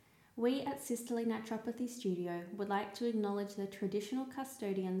We at Sisterly Naturopathy Studio would like to acknowledge the traditional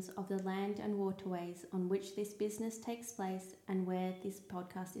custodians of the land and waterways on which this business takes place and where this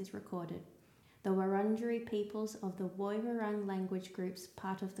podcast is recorded, the Wurundjeri peoples of the Woiwurrung language groups,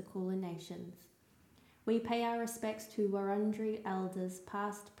 part of the Kulin Nations. We pay our respects to Wurundjeri elders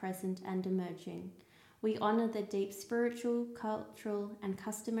past, present and emerging. We honour the deep spiritual, cultural and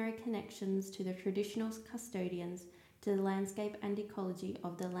customary connections to the traditional custodians, to the landscape and ecology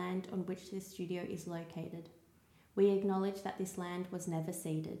of the land on which this studio is located. We acknowledge that this land was never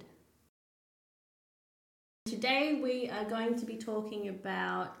ceded. Today we are going to be talking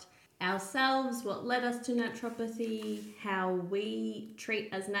about ourselves, what led us to naturopathy, how we treat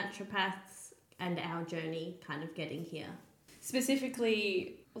as naturopaths, and our journey kind of getting here.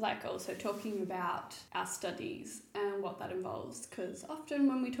 Specifically, like also talking about our studies and what that involves, because often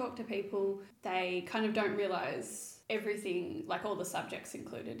when we talk to people, they kind of don't realise everything, like all the subjects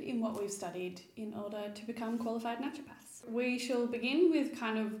included in what we've studied in order to become qualified naturopaths. We shall begin with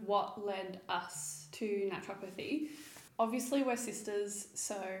kind of what led us to naturopathy. Obviously we're sisters,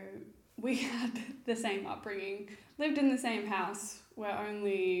 so we had the same upbringing, lived in the same house. We're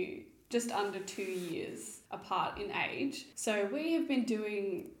only just under 2 years apart in age. So we have been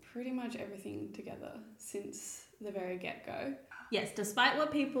doing pretty much everything together since the very get-go. Yes, despite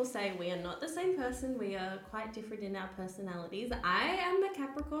what people say, we are not the same person. We are quite different in our personalities. I am a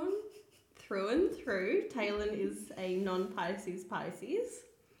Capricorn through and through. Taylor is a non-Pisces Pisces.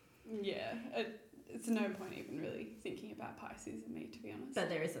 Yeah, it's no point even really thinking about Pisces and me, to be honest. But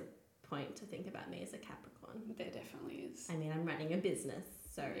there is a point to think about me as a Capricorn. There definitely is. I mean, I'm running a business,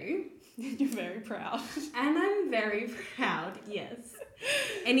 so... You're very proud. And I'm very proud, yes.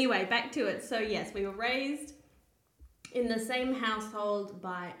 Anyway, back to it. So yes, we were raised in the same household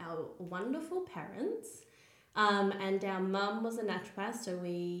by our wonderful parents, and our mum was a naturopath,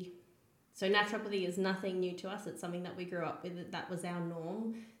 so naturopathy is nothing new to us. It's something that we grew up with. That was our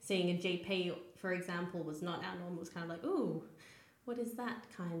norm. Seeing a GP, for example, was not our norm. It was kind of like, ooh, what is that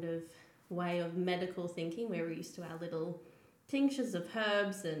kind of way of medical thinking? We were used to our little tinctures of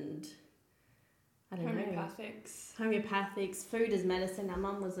herbs and I don't know. Homeopathics, food as medicine. Our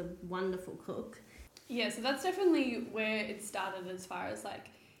mum was a wonderful cook. Yeah, so that's definitely where it started, as far as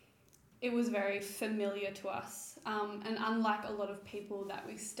like, it was very familiar to us. And unlike a lot of people that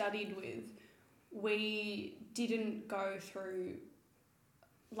we studied with, we didn't go through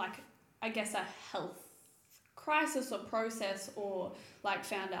like, I guess, a health crisis or process, or like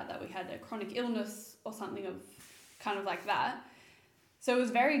found out that we had a chronic illness or something of kind of like that. So it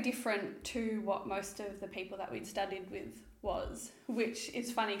was very different to what most of the people that we'd studied with was, which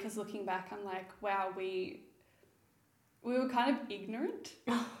is funny because looking back, I'm like, wow, we were kind of ignorant.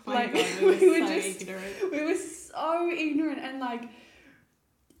 Oh my like, God, we were so ignorant. We were so ignorant, and like,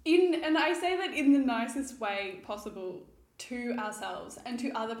 and I say that in the nicest way possible to ourselves and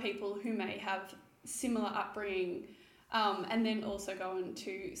to other people who may have similar upbringing, and then also go on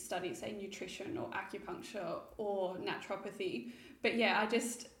to study, say, nutrition or acupuncture or naturopathy. But yeah, I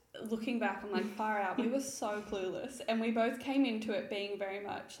just, looking back, I'm like, far out, we were so clueless. And we both came into it being very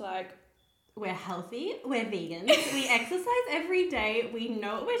much like, we're healthy, we're vegans, we exercise every day, we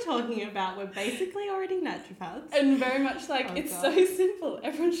know what we're talking about, we're basically already naturopaths. And very much like, so simple,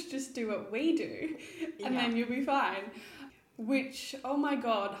 everyone should just do what we do, and then you'll be fine. Which, oh my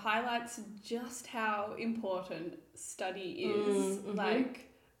God, highlights just how important study is. Mm-hmm. Like,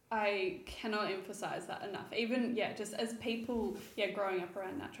 I cannot emphasize that enough. Even, just as people, growing up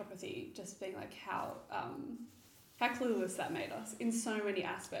around naturopathy, just being like how clueless that made us in so many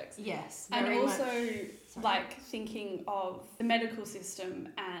aspects. Yes, and also like thinking of the medical system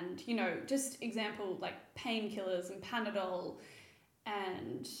and, you know, just example like painkillers and Panadol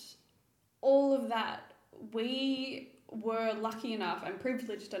and all of that. We were lucky enough and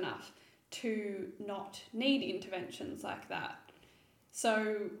privileged enough to not need interventions like that.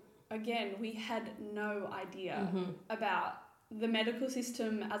 So again, we had no idea about the medical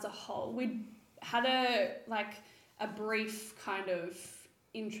system as a whole. We had a brief kind of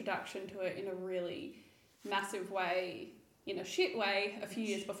introduction to it in a really massive way, in a shit way, a few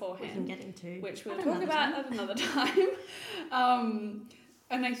years beforehand. We can get into. Which we'll talk about at another time.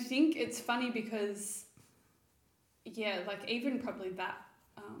 And I think it's funny because, like even probably that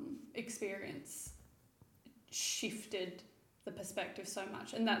experience shifted the perspective so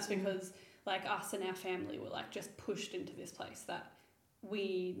much. And that's because like us and our family were like just pushed into this place that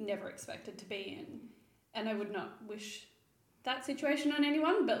we never expected to be in. And I would not wish that situation on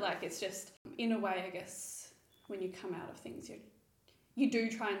anyone, but like it's just, in a way, I guess, when you come out of things, you do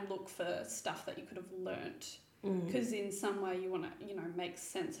try and look for stuff that you could have learnt because in some way you want to, you know, make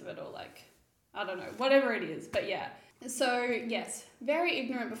sense of it, or like, I don't know, whatever it is. But yeah, so yes, very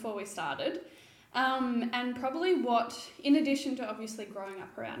ignorant before we started. And probably what, in addition to obviously growing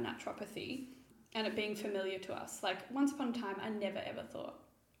up around naturopathy and it being familiar to us, like once upon a time, I never ever thought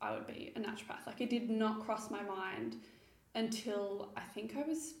I would be a naturopath. Like it did not cross my mind until I think I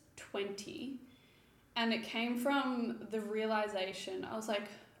was 20. And it came from the realization, I was like,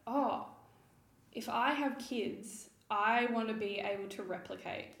 oh, if I have kids, I want to be able to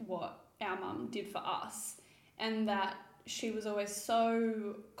replicate what our mum did for us. And that she was always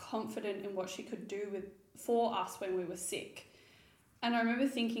so confident in what she could do for us when we were sick. And I remember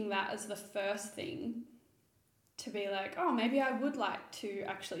thinking that as the first thing to be like, oh, maybe I would like to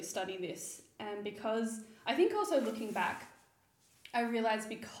actually study this. And because I think also looking back, I realized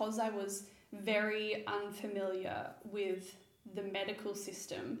because I was very unfamiliar with the medical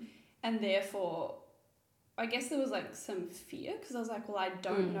system, and therefore I guess there was like some fear, because I was like, well, I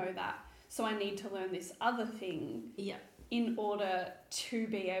don't know that, so I need to learn this other thing in order to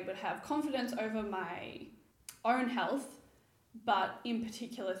be able to have confidence over my own health, but in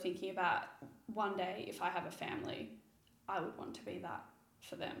particular thinking about one day if I have a family, I would want to be that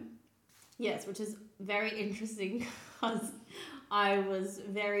for them. Yes, which is very interesting because I was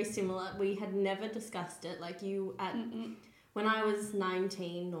very similar. We had never discussed it. Like you at when I was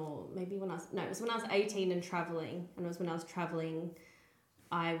 19, or maybe it was when I was 18 and traveling. And it was when I was traveling,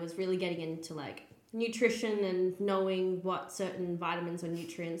 I was really getting into like nutrition and knowing what certain vitamins or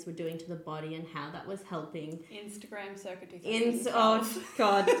nutrients were doing to the body and how that was helping. Instagram circa 2012. Oh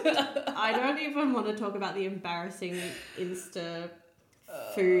God, I don't even want to talk about the embarrassing Insta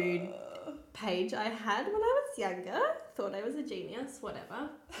food page I had when I was younger. Thought I was a genius, whatever.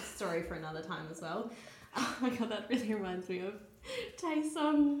 Story for another time as well. Oh my God, that really reminds me of Taste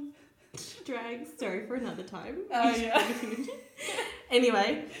on Drag. Story for another time. Oh yeah.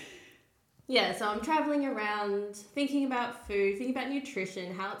 Anyway, yeah, so I'm traveling around thinking about food, thinking about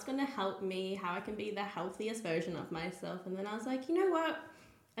nutrition, how it's going to help me, how I can be the healthiest version of myself. And then I was like, you know what?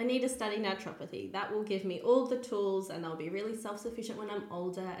 I need to study naturopathy. That will give me all the tools and I'll be really self-sufficient when I'm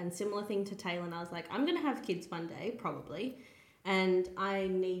older. And similar thing to Taylor, and I was like, I'm going to have kids one day, probably. And I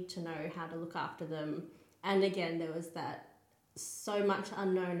need to know how to look after them. And again, there was that so much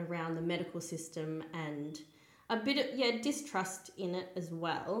unknown around the medical system and a bit of, distrust in it as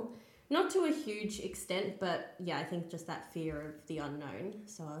well. Not to a huge extent, but yeah, I think just that fear of the unknown.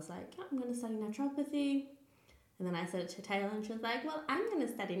 So I was like, I'm going to study naturopathy. And then I said it to Taylor and she was like, well, I'm going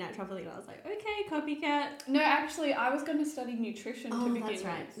to study naturopathy. And I was like, okay, copycat. No, actually, I was going to study nutrition to begin with. That's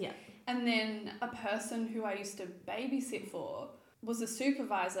right, yeah. And then a person who I used to babysit for was a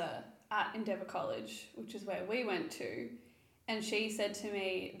supervisor at Endeavour College, which is where we went to. And she said to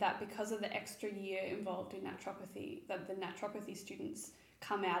me that because of the extra year involved in naturopathy, that the naturopathy students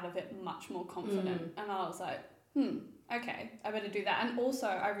come out of it much more confident. And I was like, okay, I better do that. And also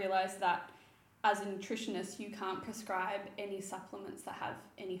I realised that as a nutritionist, you can't prescribe any supplements that have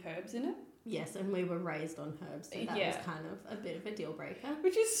any herbs in it. Yes, and we were raised on herbs, so that was kind of a bit of a deal breaker.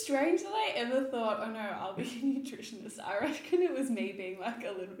 Which is strange that I ever thought, oh no, I'll be a nutritionist. I reckon it was me being like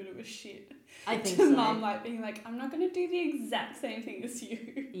a little bit of a shit. I think to so. Mum, like being like, I'm not going to do the exact same thing as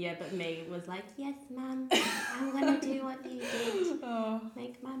you. Yeah, but me was like, yes, Mum, I'm going to do what you did.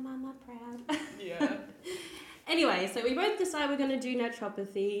 Make my mama proud. Yeah. Anyway, so we both decided we're going to do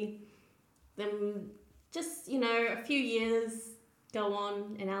naturopathy. Then just, a few years go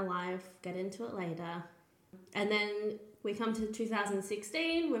on in our life, get into it later. And then we come to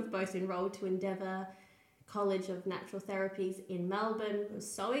 2016, we've both enrolled to Endeavour College of Natural Therapies in Melbourne. I was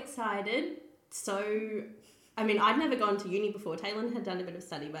so excited. I'd never gone to uni before. Taylor had done a bit of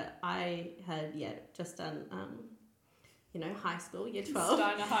study, but I had, just done, high school, year 12.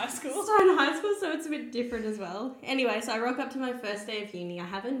 Steiner High School, so it's a bit different as well. Anyway, so I rock up to my first day of uni. I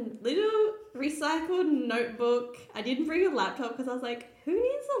have a little recycled notebook. I didn't bring a laptop because I was like, who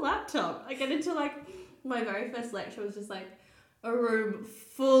needs a laptop? I get into my very first lecture was just like a room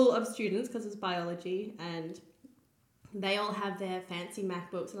full of students because it's biology and they all have their fancy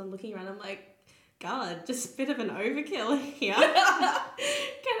MacBooks and I'm looking around, I'm like, God, just a bit of an overkill here. Get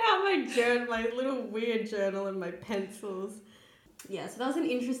out my journal, my little weird journal and my pencils. Yeah, so that was an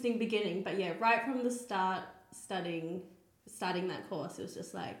interesting beginning. But yeah, right from the start, starting that course, it was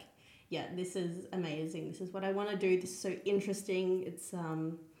just like, yeah, this is amazing. This is what I want to do. This is so interesting. It's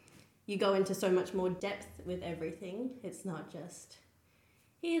you go into so much more depth with everything. It's not just,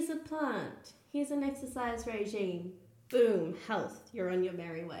 here's a plant, here's an exercise regime. Boom, health, you're on your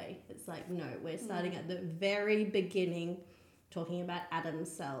merry way. It's like, no, we're starting at the very beginning, talking about Adam's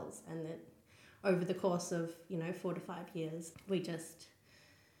cells and that over the course of, 4 to 5 years, we just,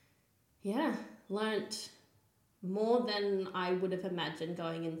 learnt more than I would have imagined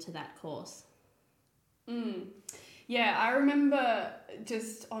going into that course. Yeah, I remember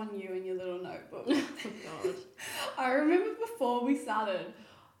just on you and your little notebook. Oh, God. I remember before we started,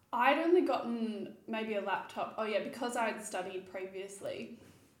 I'd only gotten maybe a laptop. Oh, yeah, because I'd studied previously.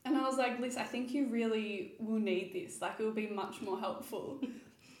 And I was like, Liz, I think you really will need this. Like, it will be much more helpful.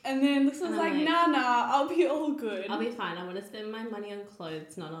 And then Liz was like, nah, I'll be all good. I'll be fine. I want to spend my money on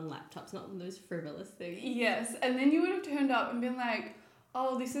clothes, not on laptops, not on those frivolous things. Yes. And then you would have turned up and been like,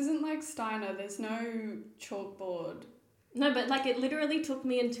 oh, this isn't like Steiner. There's no chalkboard. No, but like it literally took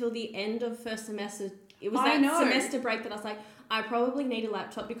me until the end of first semester. It was I that know. semester break that I was like, I probably need a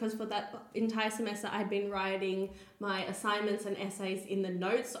laptop, because for that entire semester I'd been writing my assignments and essays in the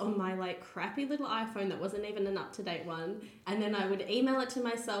notes on my like crappy little iPhone that wasn't even an up-to-date one. And then I would email it to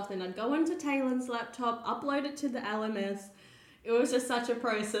myself, then I'd go onto Taylor's laptop, upload it to the LMS. It was just such a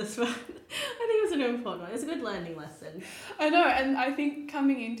process, but I think it was an important one. It was a good learning lesson. I know, and I think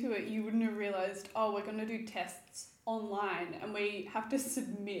coming into it, you wouldn't have realised, oh, we're going to do tests online and we have to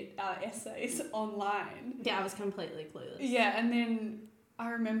submit our essays online. Yeah, I was completely clueless. Yeah, and then I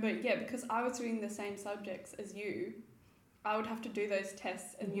remember, because I was doing the same subjects as you, I would have to do those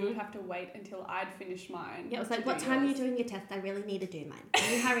tests and you would have to wait until I'd finish mine. Yeah, it was like, what time are you doing your test? I really need to do mine.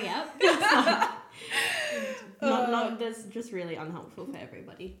 Can you hurry up? That's just really unhelpful for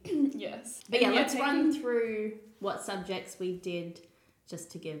everybody. Yes. But let's run through what subjects we did,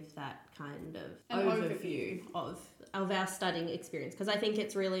 just to give that kind of overview of our studying experience, because I think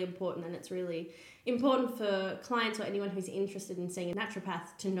it's really important, and it's really important for clients or anyone who's interested in seeing a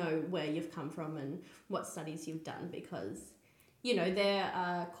naturopath to know where you've come from and what studies you've done, because there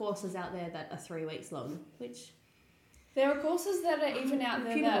are courses out there that are 3 weeks long, which there are courses that are even out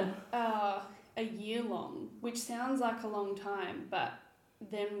there that are a year long, which sounds like a long time, but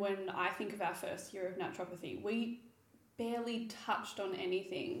then when I think of our first year of naturopathy, we barely touched on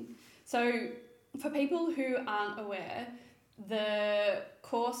anything. So for people who aren't aware, the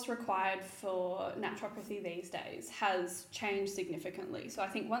course required for naturopathy these days has changed significantly. So I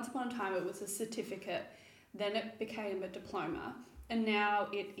think once upon a time it was a certificate, then it became a diploma, and now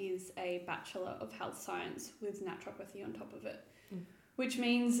it is a Bachelor of Health Science with naturopathy on top of it. Which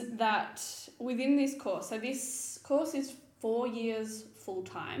means that within this course, so this course is 4 years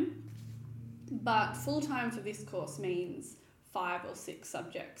full-time, but full-time for this course means 5 or 6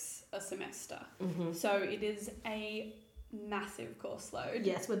 subjects a semester. So it is a massive course load.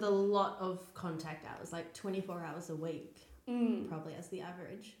 Yes, with a lot of contact hours, like 24 hours a week, probably as the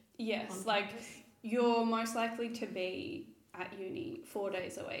average. Yes, like you're most likely to be at uni 4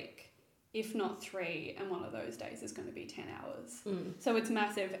 days a week, if not 3, and one of those days is going to be 10 hours. So it's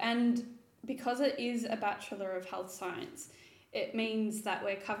massive. And because it is a Bachelor of Health Science, it means that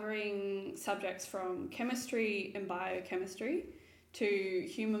we're covering subjects from chemistry and biochemistry to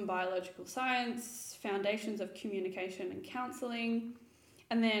human biological science, foundations of communication and counselling,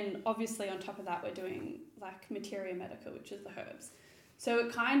 and then obviously on top of that we're doing like materia medica, which is the herbs. So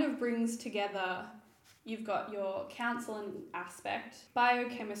it kind of brings together, you've got your counselling aspect,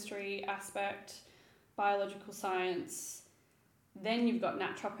 biochemistry aspect, biological science, then you've got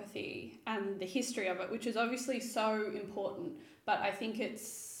naturopathy and the history of it, which is obviously so important, but I think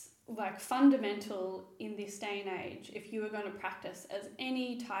it's like fundamental in this day and age if you are going to practice as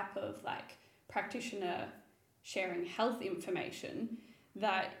any type of like practitioner sharing health information,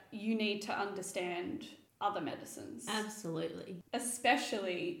 that you need to understand other medicines. Absolutely.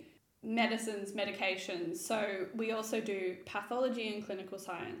 Especially medicines, medications. So we also do pathology and clinical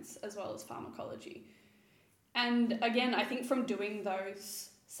science as well as pharmacology. And again, I think from doing those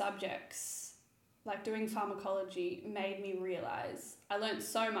subjects, like doing pharmacology made me realise, I learned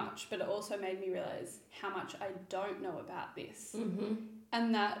so much, but it also made me realise how much I don't know about this.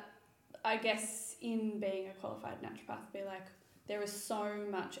 And that, I guess, in being a qualified naturopath, be like, there is so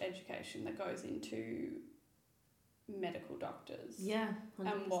much education that goes into medical doctors. Yeah,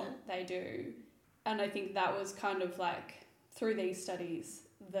 100%. And what they do. And I think that was kind of like, through these studies,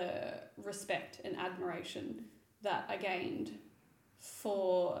 the respect and admiration that I gained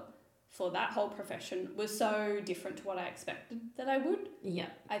for that whole profession was so different to what I expected that I would. Yeah.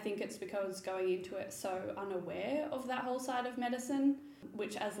 I think it's because going into it so unaware of that whole side of medicine,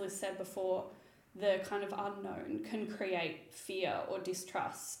 which, as Liz said before, the kind of unknown can create fear or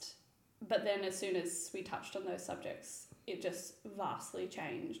distrust. But then as soon as we touched on those subjects, it just vastly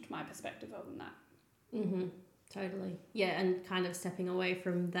changed my perspective on that. Totally. Yeah, and kind of stepping away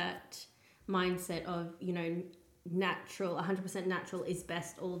from that mindset of, natural, 100% natural is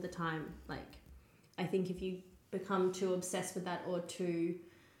best all the time. Like, I think if you become too obsessed with that or too,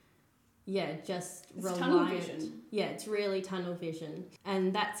 just it's reliant. Tunnel vision. Yeah, it's really tunnel vision.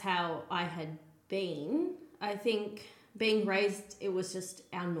 And that's how I had been. I think being raised, it was just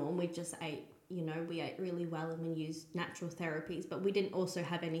our norm. We just ate, we ate really well and we used natural therapies, but we didn't also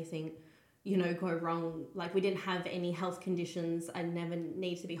have anything, go wrong. Like, we didn't have any health conditions. I never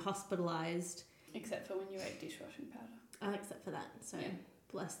need to be hospitalized. Except for when you ate dishwashing powder. Except for that. So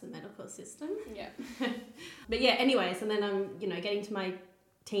bless the medical system. Yeah. But yeah, anyways, and then I'm, getting to my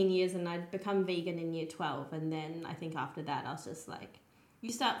teen years and I'd become vegan in year 12. And then I think after that, I was just like,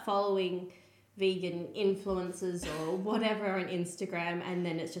 you start following vegan influencers or whatever on Instagram, and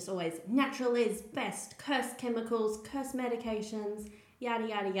then it's just always natural is best, curse chemicals, curse medications, yada,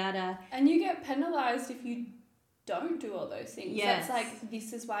 yada, yada. And you get penalised if you don't do all those things. Yes. That's like,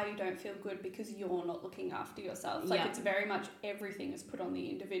 this is why you don't feel good, because you're not looking after yourself. Like, it's very much everything is put on the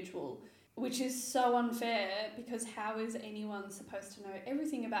individual, which is so unfair, because how is anyone supposed to know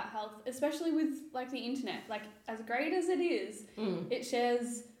everything about health, especially with like the internet? Like, as great as it is, it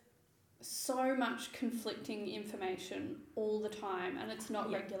shares so much conflicting information all the time, and it's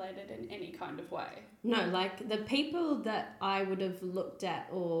not regulated in any kind of way. No, like the people that I would have looked at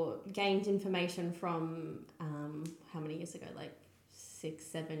or gained information from, how many years ago? Like 6,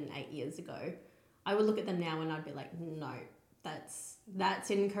 7, 8 years ago. I would look at them now and I'd be like, no,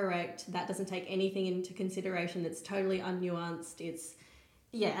 that's incorrect. That doesn't take anything into consideration. It's totally unnuanced.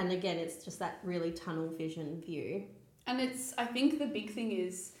 And again, it's just that really tunnel vision view. And I think the big thing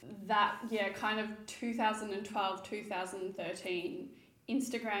is that, kind of 2012, 2013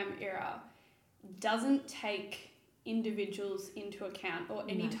 Instagram era doesn't take individuals into account, or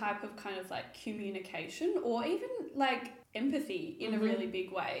any type of kind of like communication or even like empathy in a really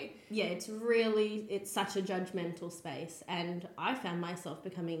big way. Yeah, it's such a judgmental space, and I found myself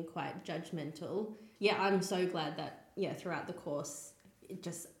becoming quite judgmental. Yeah, I'm so glad that, throughout the course, it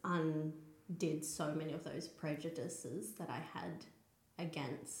just undid so many of those prejudices that I had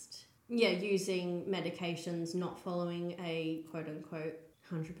against, using medications, not following a quote-unquote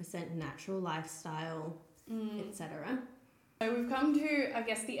 100% natural lifestyle, etc. So we've come to, I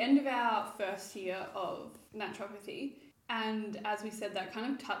guess, the end of our first year of naturopathy, and as we said, that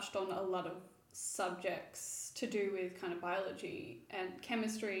kind of touched on a lot of subjects to do with kind of biology and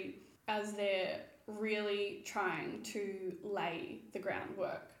chemistry, as they're really trying to lay the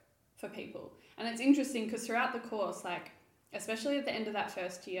groundwork for people. And it's interesting because throughout the course, like especially at the end of that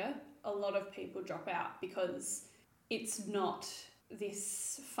first year, a lot of people drop out because it's not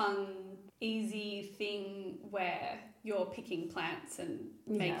this fun, easy thing where you're picking plants and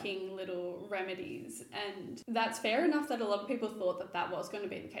making little remedies. And that's fair enough that a lot of people thought that was going to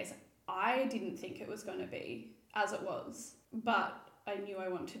be the case. I didn't think it was going to be as it was, but I knew I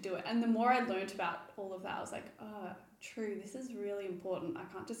wanted to do it. And the more I learned about all of that, I was like, oh, true, this is really important. I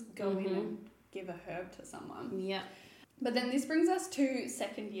can't just go in and give a herb to someone. Yeah. But then this brings us to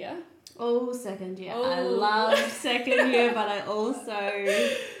second year. Oh, second year. Oh. I love second year, but I also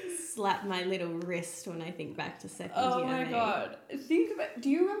slap my little wrist when I think back to second year. Oh my God. Think of it. Do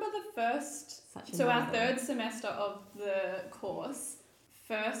you remember the first... our third semester of the course,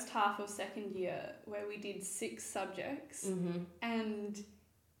 first half of second year, where we did 6 subjects, and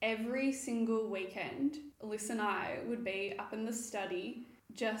every single weekend, Liz and I would be up in the study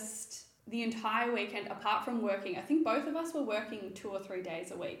just the entire weekend, apart from working. I think both of us were working 2 or 3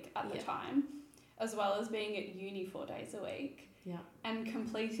 days a week at the time, as well as being at uni 4 days a week. Yeah. And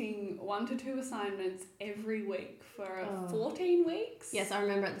completing 1 to 2 assignments every week for 14 weeks. Yes, I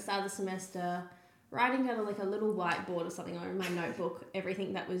remember at the start of the semester writing down on like a little whiteboard or something, or in my notebook,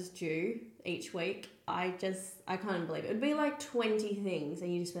 everything that was due each week. I can't believe it. It'd be like 20 things,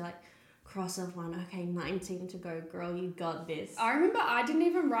 and you just be like, cross off one, okay, 19 to go, girl, you got this. I remember I didn't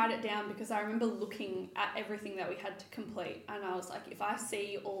even write it down because I remember looking at everything that we had to complete, and I was like, if I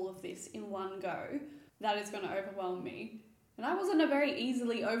see all of this in one go, that is going to overwhelm me. And I wasn't a very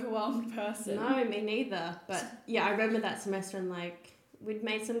easily overwhelmed person. No, me neither. But yeah, I remember that semester, and like we'd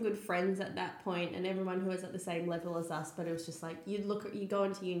made some good friends at that point, and everyone who was at the same level as us, but it was just like you go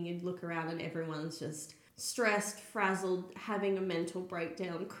into uni, you'd look around and everyone's just stressed, frazzled, having a mental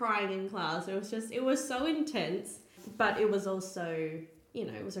breakdown, crying in class. It was so intense, but it was also,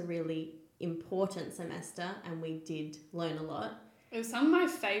 it was a really important semester, and we did learn a lot. It was some of my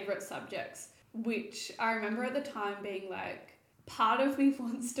favourite subjects, which I remember at the time being like, part of me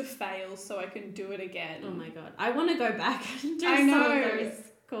wants to fail so I can do it again. Oh my God. I want to go back and do some of those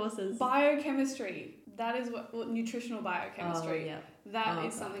courses. Biochemistry. That is what nutritional biochemistry. Oh, yeah. That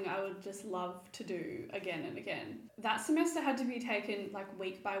is something I would just love to do again and again. That semester had to be taken like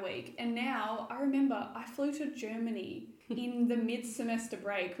week by week. And now I remember I flew to Germany in the mid-semester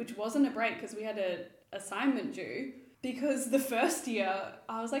break, which wasn't a break because we had an assignment due. Because the first year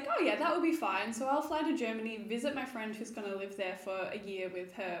I was like, oh yeah, that would be fine. So I'll fly to Germany, visit my friend who's going to live there for a year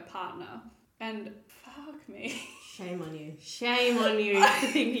with her partner. And fuck me. Shame on you. Shame on you for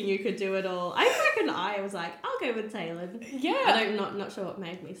thinking you could do it all. I reckon I was like, I'll go with Talon. Yeah. I'm not sure what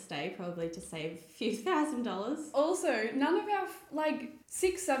made me stay, probably to save a few $1,000s. Also, none of our,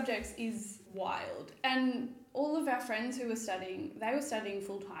 6 subjects is wild. And all of our friends who were studying, they were studying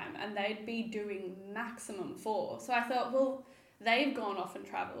full-time and they'd be doing maximum 4. So I thought, well, they've gone off and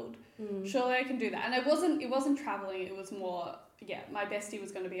travelled. Surely I can do that. And it wasn't travelling, it was more, my bestie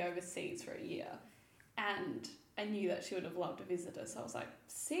was going to be overseas for a year. And I knew that she would have loved to visit us. So I was like,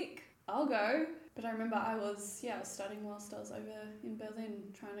 sick, I'll go. But I remember I was studying whilst I was over in Berlin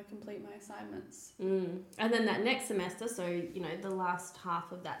trying to complete my assignments. And then that next semester, so, the last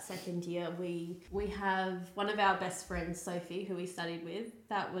half of that second year, we have one of our best friends, Sophie, who we studied with.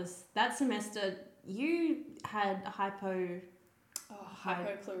 That semester, you had hypochondria,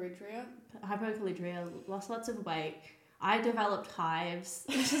 lost lots of weight. I developed hives,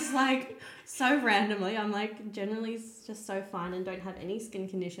 which is so randomly. I'm generally just so fine and don't have any skin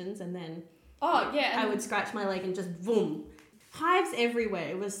conditions. And then I would scratch my leg and just boom, hives everywhere.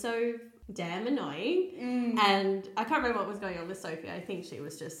 It was so damn annoying. And I can't remember what was going on with Sophie. I think she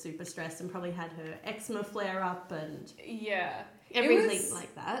was just super stressed and probably had her eczema flare up and everything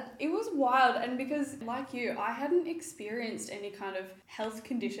like that. It was wild. And because like you, I hadn't experienced any kind of health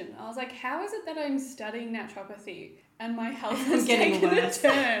condition. I was like, how is it that I'm studying naturopathy and my health has taken a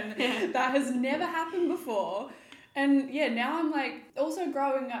turn that has never happened before? And now I'm also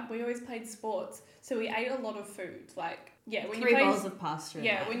growing up, we always played sports. So we ate a lot of food. When 3 bowls of pasta.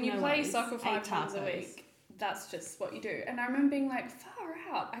 Yeah, when you play soccer 5 times a week, that's just what you do. And I remember being far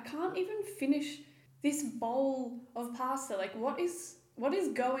out. I can't even finish this bowl of pasta. What is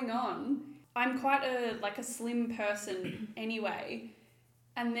going on? I'm quite a slim person anyway.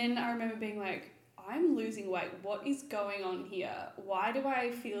 And then I remember being I'm losing weight. What is going on here? Why do I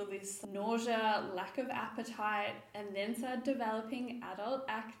feel this nausea, lack of appetite, and then started developing adult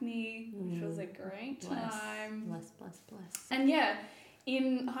acne, which was a great time. Bless. And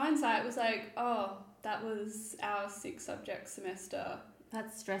in hindsight, it was that was our 6 subject semester.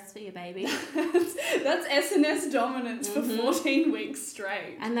 That's stress for you, baby. That's SNS dominance for 14 weeks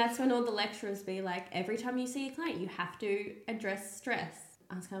straight. And that's when all the lecturers be every time you see a client, you have to address stress.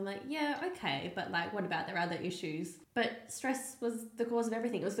 I was kind of okay, but what about their other issues? But stress was the cause of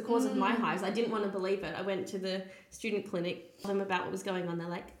everything. It was the cause of my hives. I didn't want to believe it. I went to the student clinic, told them about what was going on. They're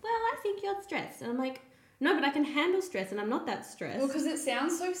well, I think you're stressed. And I'm no, but I can handle stress and I'm not that stressed. Well, because it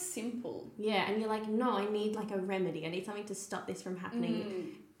sounds so simple. Yeah, and you're no, I need a remedy. I need something to stop this from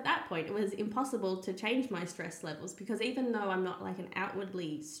happening. At that point, it was impossible to change my stress levels because even though I'm not an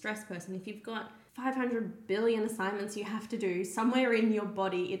outwardly stressed person, if you've got 500 billion assignments you have to do, somewhere in your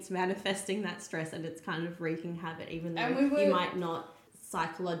body it's manifesting that stress and it's kind of wreaking havoc, even though you might not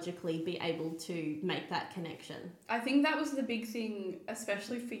psychologically be able to make that connection. I think that was the big thing,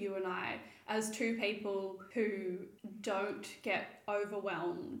 especially for you and I, as 2 people who don't get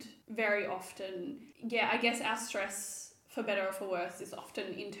overwhelmed very often. I guess our stress, for better or for worse, is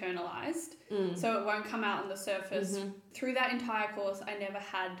often internalized. So it won't come out on the surface. Through that entire course, I never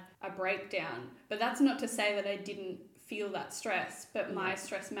had a breakdown. But that's not to say that I didn't feel that stress, but my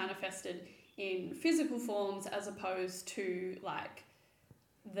stress manifested in physical forms as opposed to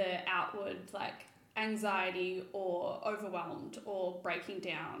the outward anxiety or overwhelmed or breaking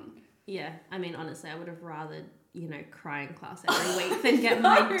down. Yeah, I mean, honestly, I would have rather cry in class every week than get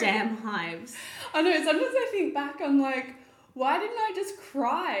my damn hives. I know, sometimes I think back, I'm why didn't I just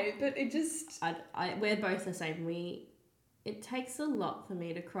cry? But it just... we're both the same. It takes a lot for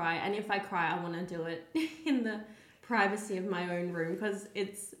me to cry. And if I cry, I want to do it in the privacy of my own room because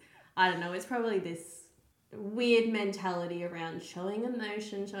it's probably this weird mentality around showing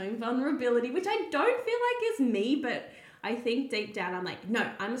emotion, showing vulnerability, which I don't feel is me, but I think deep down I'm no,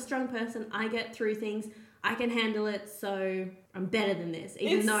 I'm a strong person. I get through things. I can handle it, so I'm better than this.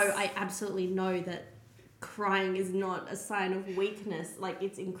 Even though I absolutely know that crying is not a sign of weakness.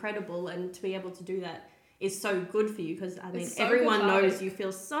 It's incredible, and to be able to do that is so good for you because, so everyone knows you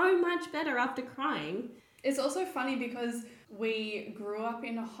feel so much better after crying. It's also funny because we grew up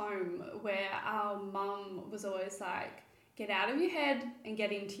in a home where our mum was always get out of your head and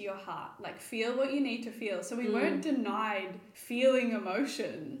get into your heart. Like, feel what you need to feel. So we weren't denied feeling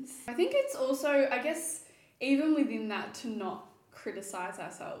emotions. I think it's also, I guess, even within that, to not criticize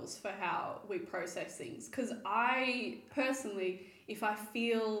ourselves for how we process things. Because I personally, if I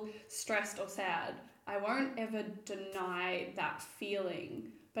feel stressed or sad, I won't ever deny that feeling,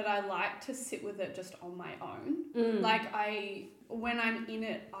 but I like to sit with it just on my own. Like, when I'm in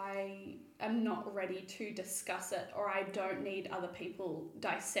it, I am not ready to discuss it, or I don't need other people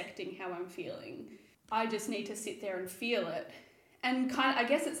dissecting how I'm feeling. I just need to sit there and feel it. And kind of, I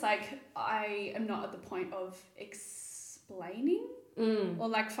guess it's like, I am not at the point of explaining or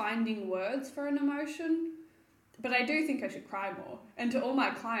like finding words for an emotion. But I do think I should cry more. And to all my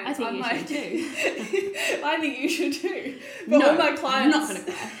clients, I'm like, I think you should too. But all my clients, I'm not going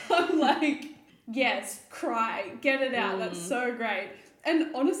to cry. I'm like, yes, cry, get it out. That's so great.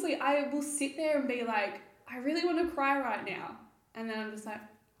 And honestly, I will sit there and be like, I really want to cry right now. And then I'm just like,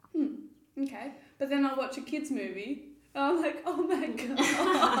 okay. But then I'll watch a kids movie. And I'm like, oh my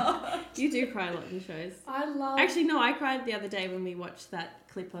God. You do cry a lot in shows. Actually, no, I cried the other day when we watched that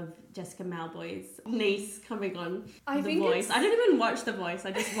clip of Jessica Malboy's niece coming on The Voice. I didn't even watch The Voice.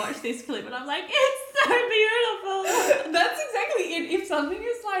 I just watched this clip and I'm like, it's so beautiful. That's exactly it. If something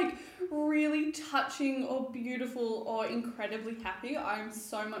is like really touching or beautiful or incredibly happy, I'm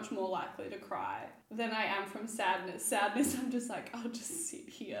so much more likely to cry than I am from sadness. Sadness, I'm just like, I'll just sit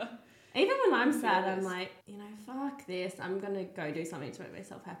here. Even when I'm sad, I'm like, fuck this. I'm going to go do something to make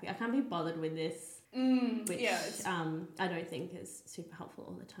myself happy. I can't be bothered with this, which I don't think is super helpful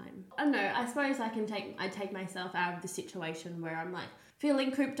all the time. I don't know. I suppose I take myself out of the situation where I'm like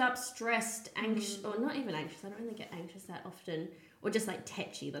feeling cooped up, stressed, anxious, or not even anxious. I don't really get anxious that often. Or just like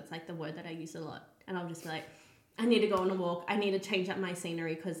tetchy. That's like the word that I use a lot. And I'll just be like, I need to go on a walk. I need to change up my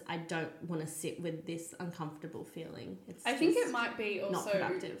scenery because I don't want to sit with this uncomfortable feeling. I think it might be also not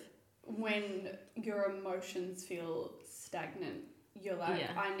productive. When your emotions feel stagnant, you're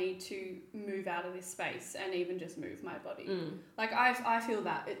like, I need to move out of this space and even just move my body. Like, I feel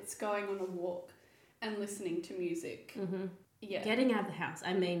that it's going on a walk and listening to music. Yeah. Getting out of the house.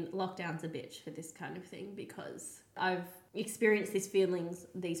 I mean, lockdown's a bitch for this kind of thing because I've experienced these feelings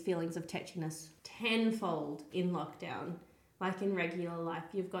of tetchiness tenfold in lockdown. Like in regular life,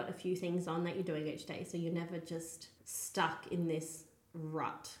 you've got a few things on that you're doing each day, so you're never just stuck in this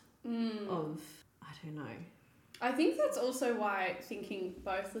rut of, I don't know. I think that's also why, thinking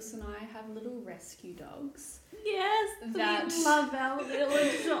both Liz and I have little rescue dogs. Yes, we love our little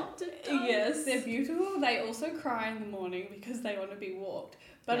adopted dogs. Yes, they're beautiful. They also cry in the morning because they want to be walked.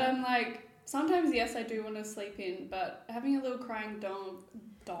 But I'm like, sometimes, yes, I do want to sleep in, but having a little crying dog.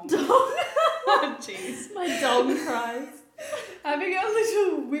 Oh, jeez. My dog cries. Having a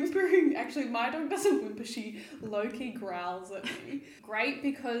little whimpering, actually my dog doesn't whimper, she low-key growls at me. Great,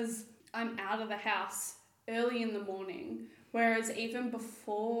 because I'm out of the house early in the morning, whereas even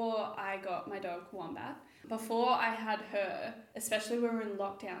before I got my dog Wombat, before I had her, especially when we were in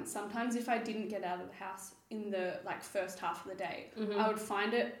lockdown, sometimes if I didn't get out of the house in the first half of the day, I would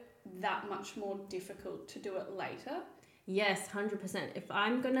find it that much more difficult to do it later. Yes, 100%. If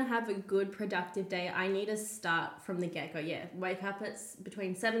I'm going to have a good, productive day, I need to start from the get-go. Yeah, wake up at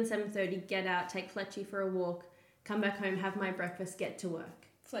between 7:30, get out, take Fletchy for a walk, come back home, have my breakfast, get to work.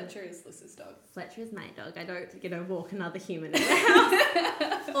 Fletcher is Liz's dog. Fletcher is my dog. I don't, walk another human in the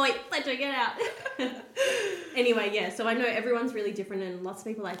house. Oi, Fletcher, get out. Anyway, yeah, so I know everyone's really different and lots of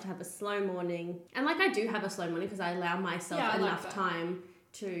people like to have a slow morning. And I do have a slow morning because I allow myself enough time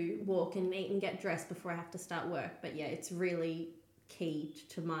to walk and eat and get dressed before I have to start work. But yeah, it's really key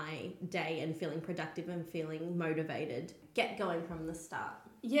to my day and feeling productive and feeling motivated. Get going from the start.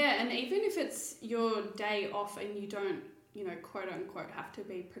 Yeah, and even if it's your day off and you don't, quote unquote have to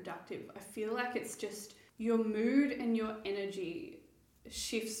be productive, I feel like it's just your mood and your energy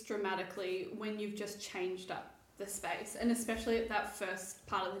shifts dramatically when you've just changed up the space, and especially at that first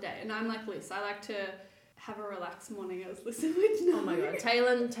part of the day. And I'm like Liz, I like to have a relaxed morning as Listen would know. Oh my God.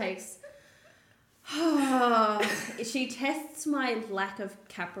 Taylor takes... she tests my lack of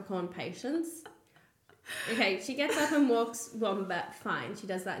Capricorn patience. Okay, she gets up and walks Wombat, fine. She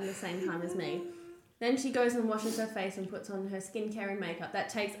does that in the same time as me. Then she goes and washes her face and puts on her skincare and makeup. That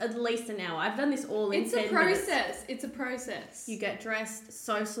takes at least an hour. I've done this all in 10 minutes. It's a process. You get dressed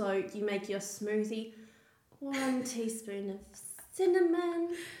so slow. You make your smoothie. 1 teaspoon of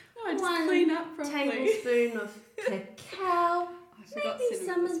cinnamon. I just clean up properly. Tablespoon of cacao. Maybe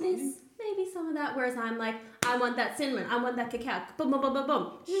some of this, maybe some of that. Whereas I'm like, I want that cinnamon. I want that cacao. Boom, boom, boom, boom,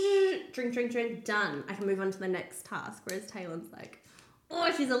 boom. Drink, done. I can move on to the next task. Whereas Taylor's like,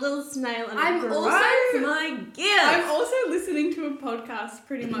 Oh, she's a little snail and I'm it grinds also- my gears. I'm also listening to a podcast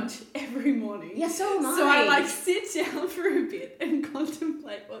pretty much every morning. Yeah, so am I. So I like sit down for a bit and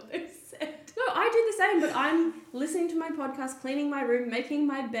contemplate what they said. No, I do the same, but I'm listening to my podcast, cleaning my room, making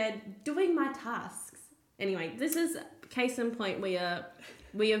my bed, doing my tasks. Anyway, this is case in point. We are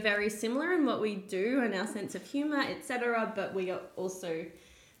very similar in what we do and our sense of humour, etc., but we are also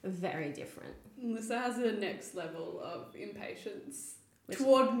very different. Melissa has a next level of impatience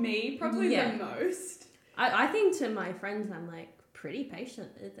toward me, probably the most. I think to my friends, I'm like pretty patient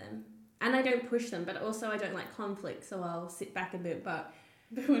with them. And I don't push them, but also I don't like conflict, so I'll sit back a bit, but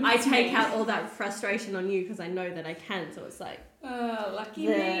I take out all that frustration on you because I know that I can, so it's like... lucky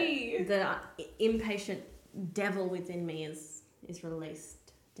me! The impatient devil within me is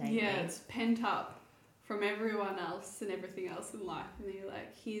released daily. Yeah, it's pent up from everyone else and everything else in life, and then you're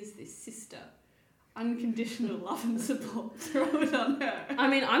like, here's this sister. Unconditional love and support. Throw it on her. I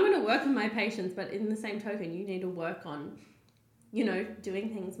mean, I'm going to work on my patience, but in the same token, you need to work on,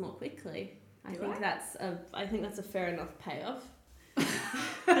 doing things more quickly. I think that's a fair enough payoff.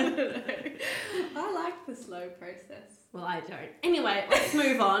 I don't know. I like the slow process. Well, I don't. Anyway, let's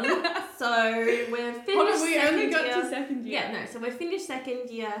move on. So we're finished. Hold on, we only got year. to second year. Yeah, no. So we're finished second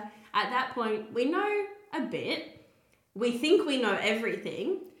year. At that point, we know a bit. We think we know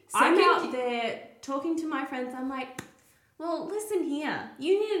everything. I'm out there talking to my friends. I'm like, well, listen here.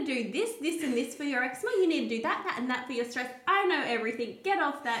 You need to do this, this, and this for your eczema. You need to do that, that, and that for your stress. I know everything. Get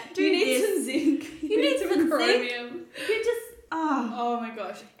off that. Do you need this. some zinc. You need some chromium. Zinc. You just... Oh my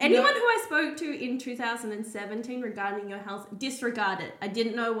gosh. Anyone who I spoke to in 2017 regarding your health, disregard it. I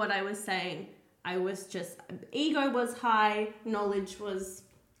didn't know what I was saying. I was just... Ego was high. Knowledge was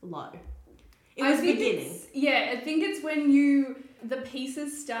low. It was beginning. I think it's when the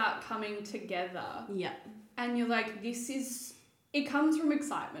pieces start coming together. Yeah. And you're like, it comes from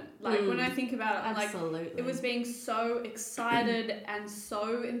excitement. Like when I think about it, absolutely. Like it was being so excited and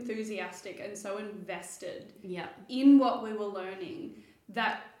so enthusiastic and so invested in what we were learning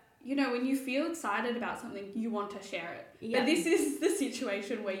that, when you feel excited about something, you want to share it. Yeah. But this is the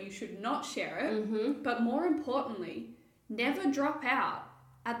situation where you should not share it. Mm-hmm. But more importantly, never drop out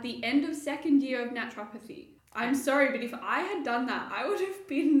at the end of second year of naturopathy. I'm sorry, but if I had done that, I would have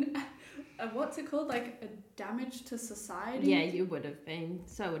been, what's it called? Like a damage to society? Yeah, you would have been.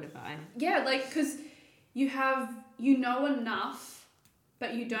 So would have I. Yeah, because you know enough,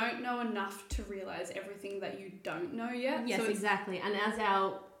 but you don't know enough to realise everything that you don't know yet. Yes, so exactly. And as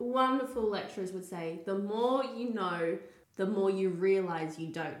our wonderful lecturers would say, the more you know, the more you realise you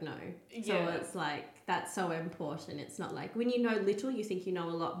don't know. So it's like, that's so important. It's not like when you know little, you think you know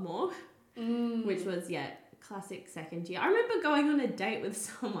a lot more, which was, classic second year. I remember going on a date with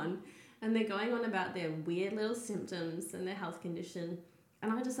someone and they're going on about their weird little symptoms and their health condition.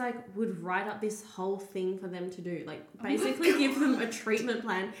 And I just would write up this whole thing for them to do, basically give them a treatment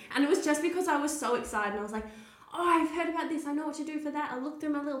plan. And it was just because I was so excited and I was like, oh, I've heard about this. I know what to do for that. I looked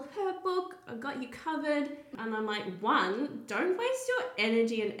through my little herb book. I got you covered. And I'm like, one, don't waste your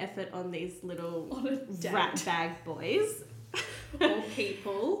energy and effort on these little rat bag boys. Or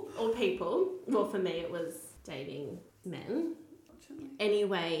people. Well, for me, it was dating men.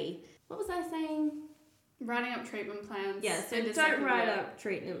 Anyway, what was I saying? Writing up treatment plans. Yeah, so don't write up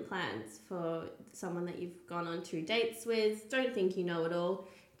treatment plans for someone that you've gone on 2 dates with. Don't think you know it all.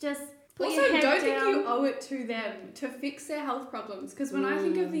 Just put also, your head don't down. think you owe it to them to fix their health problems. Because when I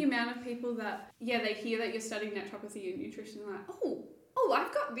think of the amount of people that, they hear that you're studying naturopathy and nutrition, they're like, oh,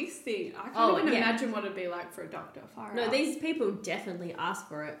 I've got this thing. I can't even imagine what it'd be like for a doctor. These people definitely ask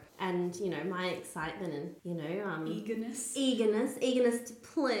for it. And, my excitement and, eagerness to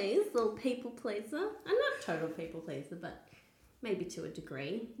please, little people pleaser. I'm not total people pleaser, but maybe to a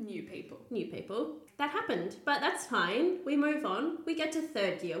degree. New people. That happened, but that's fine. We move on. We get to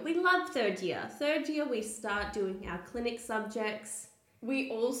third year. We love third year. Third year, we start doing our clinic subjects.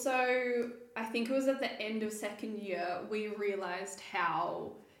 We also, I think it was at the end of second year, we realised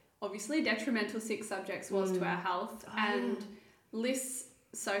how obviously detrimental 6 subjects was to our health. And Liz,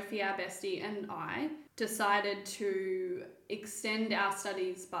 Sophie, our bestie, and I decided to extend our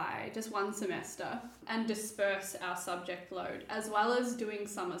studies by just 1 semester and disperse our subject load as well as doing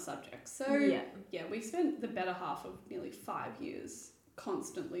summer subjects. So we spent the better half of nearly 5 years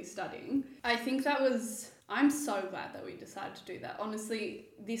constantly studying. I think I'm so glad that we decided to do that. Honestly,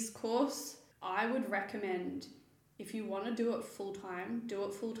 this course, I would recommend if you want to do it full-time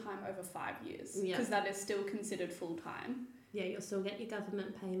over 5 years because that is still considered full-time. Yeah, you'll still get your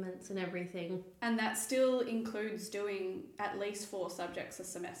government payments and everything. And that still includes doing at least 4 subjects a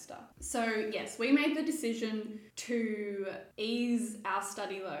semester. So yes, we made the decision to ease our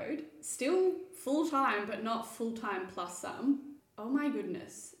study load. Still full-time, but not full-time plus some. Oh my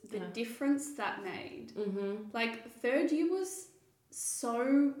goodness, the difference that made. Mm-hmm. Like, third year was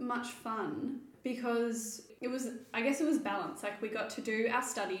so much fun because it was balanced. Like, we got to do our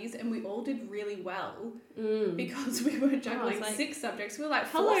studies and we all did really well because we were juggling like, 6 subjects. We were like,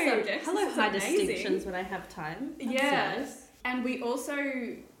 hello, 4 subjects. Hello, high amazing. distinctions when I have time. That's nice. And we also,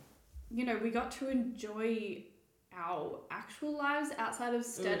 you know, we got to enjoy our actual lives outside of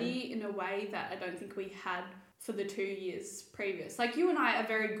study in a way that I don't think we had for the 2 years previous. Like, you and I are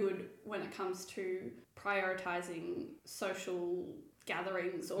very good when it comes to prioritizing social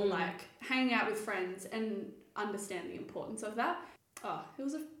gatherings or like hanging out with friends and understand the importance of that. Oh, it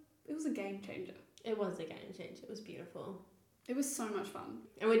was a game changer. It was a game changer. It was beautiful. It was so much fun.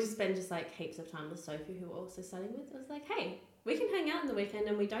 And we just spent like heaps of time with Sophie, who we're also studying with. It was like, hey, we can hang out on the weekend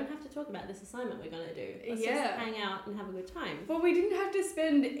and we don't have to talk about this assignment we're going to do. Let's just hang out and have a good time. But we didn't have to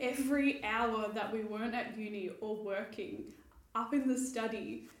spend every hour that we weren't at uni or working up in the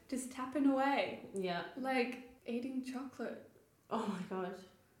study just tapping away. Yeah. Like eating chocolate. Oh my god.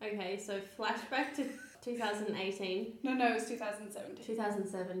 Okay, so flashback to 2018. No, it was 2017.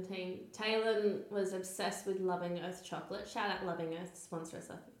 2017. Taylor was obsessed with Loving Earth chocolate. Shout out Loving Earth, sponsor us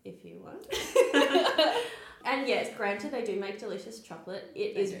up if you want. And yes, granted, they do make delicious chocolate.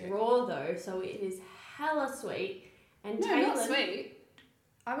 It is raw though, so it is hella sweet. And no, Taylor, not sweet.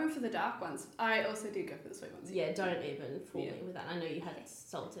 I went for the dark ones. I also did go for the sweet ones. Yeah, don't even fool me with that. I know you had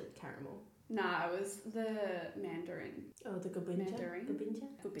salted caramel. Nah, it was the mandarin. Oh, the gubinja?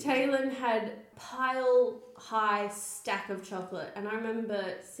 Gubinja. Taylor had pile-high stack of chocolate. And I remember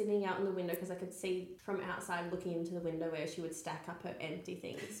sitting out in the window because I could see from outside looking into the window where she would stack up her empty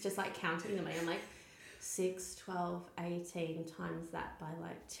things, just like counting them. And I'm like, 6, 12, 18 times that by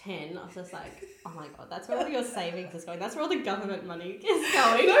like 10. I was just like, oh my god, that's where all your savings is going. That's where all the government money is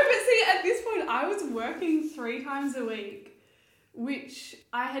going. No, but see, at this point, I was working 3 times a week, which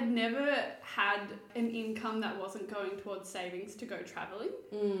I had never had an income that wasn't going towards savings to go travelling.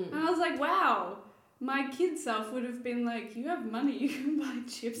 And I was like, wow, my kid self would have been like, you have money, you can buy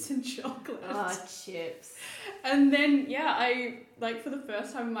chips and chocolate. Oh, chips. And then, yeah, I, like, for the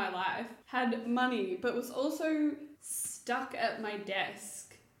first time in my life, had money, but was also stuck at my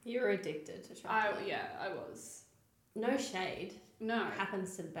desk. You're addicted to chocolate. I was. No shade. No. It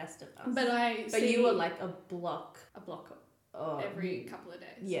happens to the best of us. But you were like a block every couple of days.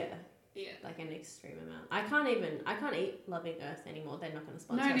 Yeah. Yeah. Like an extreme amount. I can't eat Loving Earth anymore. They're not going to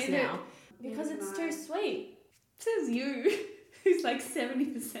sponsor us neither. now. Because it's too sweet. Says you, who's like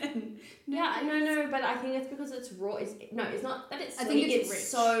 70%. Yeah, no, but I think it's because it's raw. It's not that it's sweet. I think it's rich. Rich.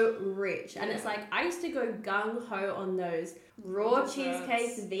 So rich. And it's like, I used to go gung-ho on those raw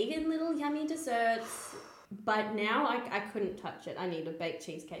cheesecakes, vegan little yummy desserts. But now I couldn't touch it. I need a baked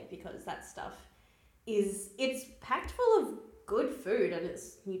cheesecake because that stuff it's packed full of good food and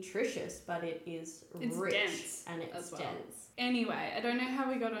it's nutritious, but it's rich dense and it's as well. Dense. Anyway, I don't know how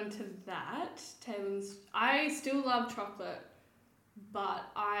we got onto that. I still love chocolate, but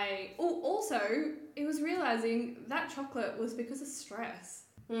also it was realizing that chocolate was because of stress.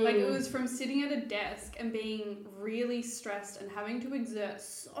 Like, it was from sitting at a desk and being really stressed and having to exert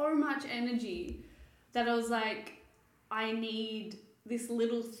so much energy that I was like, I need this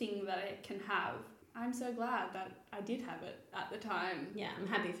little thing that I can have. I'm so glad that I did have it at the time. Yeah, I'm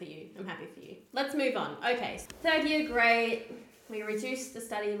happy for you. Let's move on. Okay, third year, great. We reduced the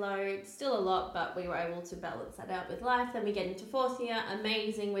study load, still a lot, but we were able to balance that out with life. Then we get into fourth year,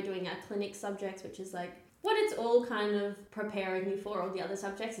 amazing. We're doing our clinic subjects, which is like what it's all kind of preparing you for. All the other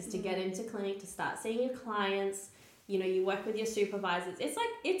subjects is to get into clinic, to start seeing your clients. You know, you work with your supervisors.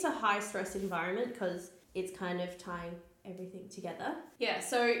 It's a high stress environment because it's kind of tying everything together. Yeah,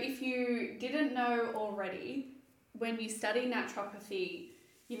 so if you didn't know already, when you study naturopathy,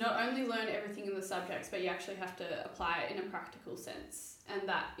 you not only learn everything in the subjects, but you actually have to apply it in a practical sense, and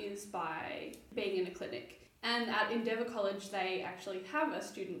that is by being in a clinic. And at Endeavour College, they actually have a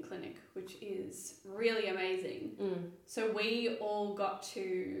student clinic, which is really amazing. So we all got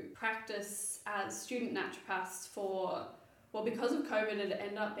to practice as student naturopaths for, well, because of COVID, it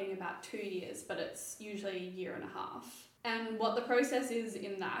ended up being about 2 years, but it's usually a year and a half. And what the process is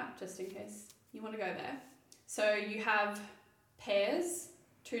in that, just in case you want to go there. So you have pairs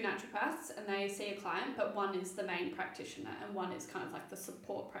two naturopaths and they see a client, but one is the main practitioner and one is kind of like the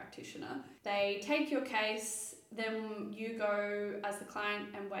support practitioner. They take your case, then you go as the client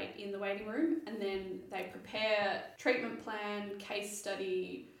and wait in the waiting room, and then they prepare treatment plan, case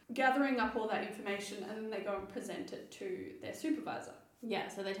study, gathering up all that information, and then they go and present it to their supervisor. Yeah,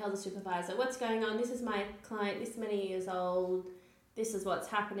 so they tell the supervisor, what's going on? This is my client, this many years old. This is what's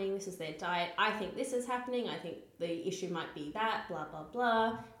happening. This is their diet. I think this is happening. I think the issue might be that, blah, blah,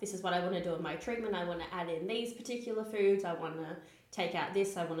 blah. This is what I want to do in my treatment. I want to add in these particular foods. I want to take out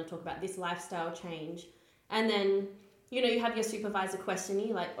this. I want to talk about this lifestyle change. And then, you have your supervisor question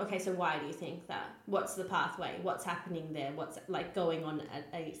you, like, okay, so why do you think that? What's the pathway? What's happening there? What's going on at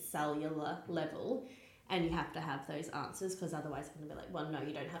a cellular level? And you have to have those answers, because otherwise it's going to be like, well, no,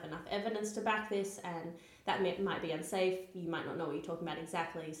 you don't have enough evidence to back this, and that might be unsafe. You might not know what you're talking about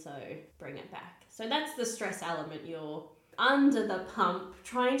exactly, so bring it back. So that's the stress element. You're under the pump,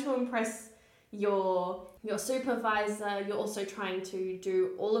 trying to impress your supervisor. You're also trying to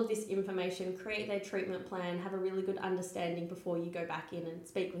do all of this information, create their treatment plan, have a really good understanding before you go back in and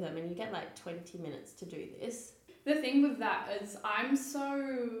speak with them, and you get like 20 minutes to do this. The thing with that is I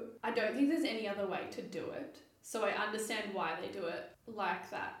don't think there's any other way to do it. So I understand why they do it like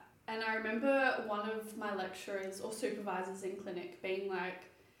that. And I remember one of my lecturers or supervisors in clinic being like,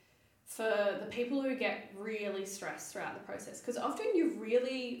 for the people who get really stressed throughout the process, because often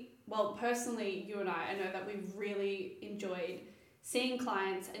personally, you and I know that we've really enjoyed seeing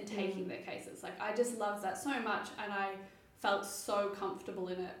clients and taking their cases. Like, I just love that so much, and I felt so comfortable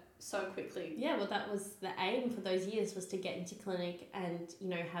in it so quickly. Yeah, well, that was the aim for those years, was to get into clinic and,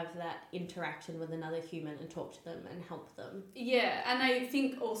 have that interaction with another human and talk to them and help them. Yeah, and I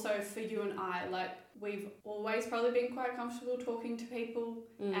think also for you and I, like, we've always probably been quite comfortable talking to people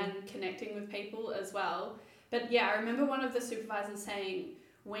and connecting with people as well. But yeah, I remember one of the supervisors saying,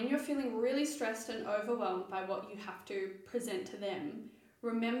 when you're feeling really stressed and overwhelmed by what you have to present to them,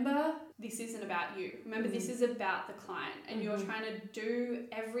 remember, this isn't about you. Remember, this is about the client, and you're trying to do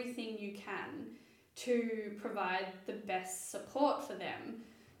everything you can to provide the best support for them.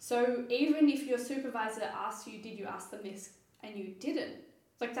 So even if your supervisor asks you, did you ask them this, and you didn't,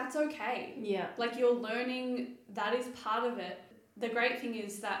 like, that's okay. Yeah. Like, you're learning, that is part of it. The great thing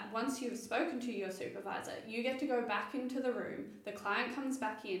is that once you've spoken to your supervisor, you get to go back into the room, the client comes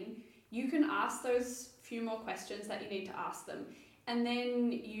back in, you can ask those few more questions that you need to ask them. And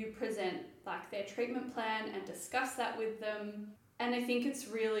then you present like their treatment plan and discuss that with them. And I think it's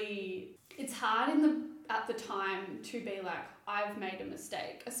hard at the time to be like, I've made a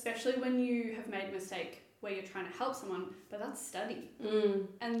mistake, especially when you have made a mistake where you're trying to help someone, but that's study.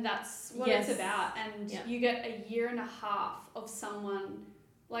 And that's what it's about. And you get a year and a half of someone,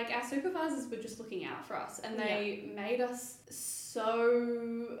 like, our supervisors were just looking out for us, and they made us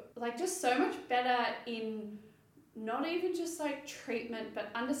so much better in not even just like treatment, but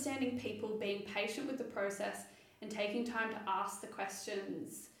understanding people, being patient with the process, and taking time to ask the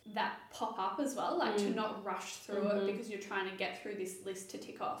questions that pop up as well, like to not rush through it because you're trying to get through this list to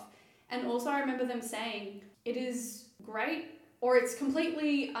tick off. And also I remember them saying it is great, or it's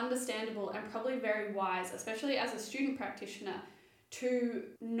completely understandable and probably very wise, especially as a student practitioner, to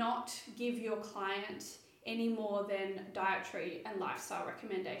not give your client any more than dietary and lifestyle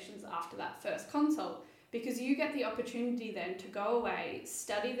recommendations after that first consult. Because you get the opportunity then to go away,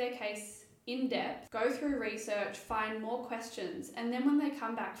 study their case in depth, go through research, find more questions, and then when they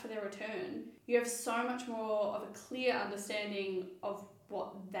come back for their return, you have so much more of a clear understanding of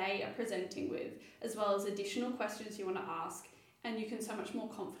what they are presenting with, as well as additional questions you want to ask, and you can so much more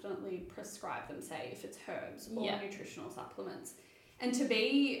confidently prescribe them, say, if it's herbs or nutritional supplements. And to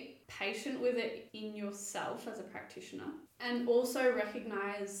be patient with it in yourself as a practitioner, and also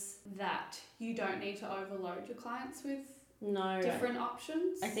recognize that you don't need to overload your clients with different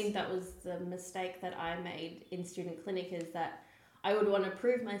options. I think that was the mistake that I made in student clinic, is that I would want to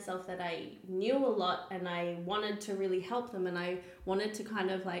prove myself that I knew a lot, and I wanted to really help them, and I wanted to kind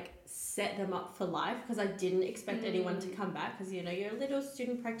of like set them up for life, because I didn't expect anyone to come back, because you're a little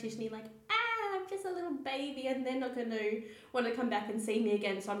student practitioner, you're like, I'm just a little baby and they're not going to want to come back and see me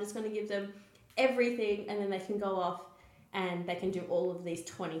again, so I'm just going to give them everything, and then they can go off and they can do all of these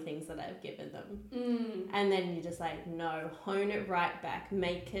 20 things that I've given them. And then you're just like, no, hone it right back,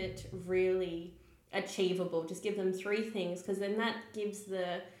 make it really achievable. Just give them 3 things, because then that gives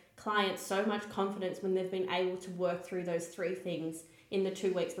the client so much confidence when they've been able to work through those 3 things in the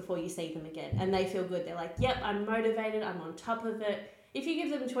 2 weeks before you see them again, and they feel good. They're like, yep, I'm motivated, I'm on top of it. If you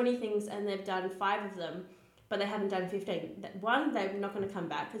give them 20 things and they've done 5 of them, but they haven't done 15, one, they're not going to come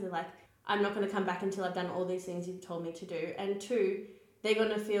back, because they're like, I'm not going to come back until I've done all these things you've told me to do. And 2, they're going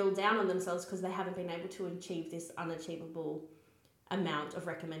to feel down on themselves because they haven't been able to achieve this unachievable amount of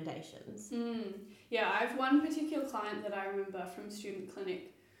recommendations. Yeah, I have one particular client that I remember from student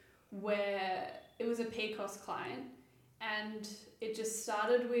clinic where it was a PCOS client, and it just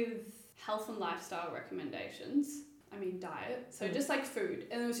started with health and lifestyle recommendations. Diet. So just like food.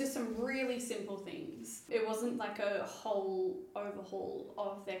 And it was just some really simple things. It wasn't like a whole overhaul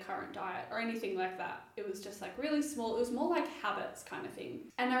of their current diet or anything like that. It was just like really small. It was more like habits kind of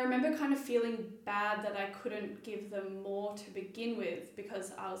thing. And I remember kind of feeling bad that I couldn't give them more to begin with,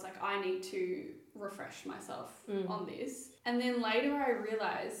 because I was like, I need to refresh myself on this. And then later I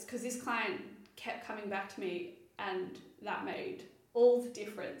realized, because this client kept coming back to me, and that made all the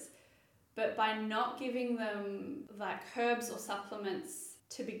difference. But by not giving them like herbs or supplements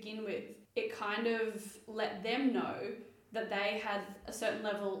to begin with, it kind of let them know that they had a certain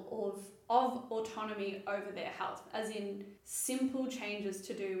level of autonomy over their health, as in simple changes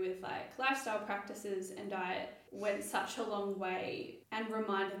to do with like lifestyle practices and diet went such a long way, and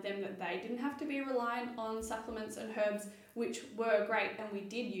reminded them that they didn't have to be reliant on supplements and herbs, which were great and we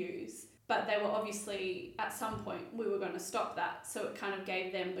did use. But they were obviously, at some point, we were going to stop that. So it kind of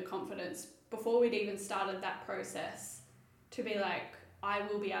gave them the confidence before we'd even started that process to be like, I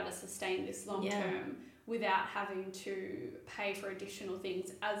will be able to sustain this long term without having to pay for additional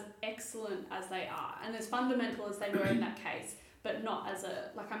things, as excellent as they are and as fundamental as they were in that case, but not as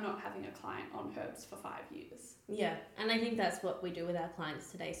I'm not having a client on herbs for 5 years. Yeah, and I think that's what we do with our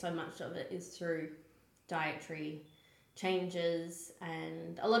clients today. So much of it is through dietary changes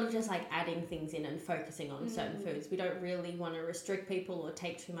and a lot of just like adding things in and focusing on certain foods. We don't really want to restrict people or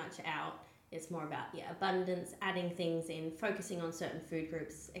take too much out. It's more about abundance, adding things in, focusing on certain food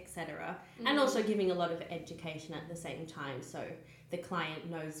groups, etc. And also giving a lot of education at the same time, so the client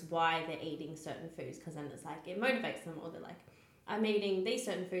knows why they're eating certain foods, because then it's like it motivates them, or they're like, I'm eating these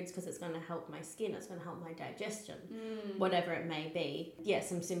certain foods because it's going to help my skin, it's going to help my digestion, whatever it may be.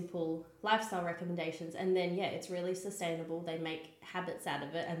 Some simple lifestyle recommendations, and then it's really sustainable. They make habits out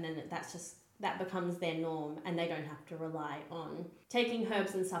of it, and then that becomes their norm, and they don't have to rely on taking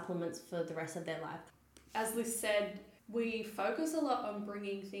herbs and supplements for the rest of their life. As Liz said, we focus a lot on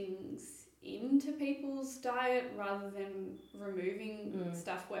bringing things into people's diet rather than removing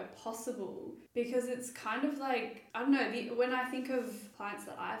stuff where possible, because it's kind of like, I don't know, when I think of clients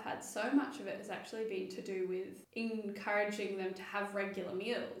that I've had, so much of it has actually been to do with encouraging them to have regular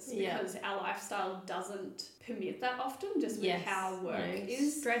meals, because our lifestyle doesn't permit that often, just with how work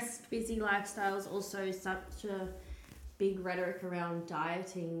is. Stressed, busy lifestyles, also such a big rhetoric around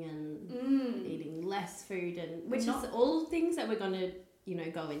dieting and eating less food, and which is all things that we're going to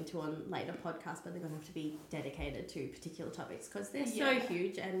go into on later podcasts, but they're going to have to be dedicated to particular topics because they're so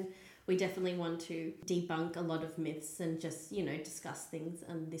huge, and we definitely want to debunk a lot of myths and just, discuss things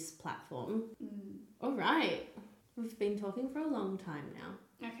on this platform. All right. We've been talking for a long time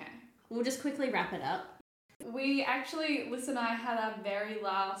now. Okay. We'll just quickly wrap it up. We actually, Liz and I had our very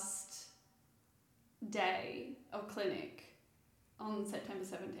last day of clinic on September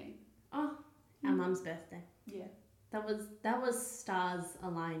 17th. Oh, our mum's birthday. Yeah. That was stars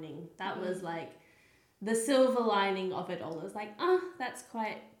aligning. That was like the silver lining of it all. It was like, that's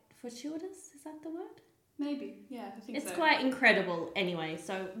quite fortuitous. Is that the word? Maybe. Yeah, I think it's so. It's quite incredible anyway.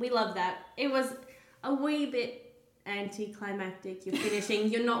 So we love that. It was a wee bit anticlimactic. You're finishing.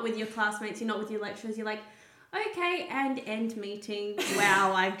 You're not with your classmates. You're not with your lecturers. You're like, okay, and end meeting.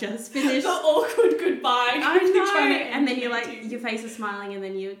 Wow, I've just finished. The awkward goodbye. I know. And then you're like, your face is smiling, and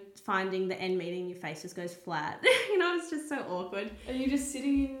then you're finding the end meeting, your face just goes flat. It's just so awkward. And you're just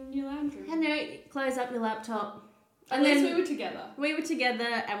sitting in your lounge room. And close up your laptop. And then we were together. We were together,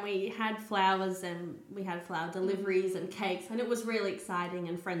 and we had flowers, and we had flower deliveries and cakes, and it was really exciting,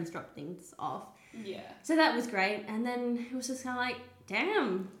 and friends dropped things off. Yeah. So that was great. And then it was just kind of like,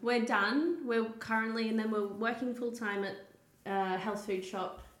 damn, we're done. We're working full time at a health food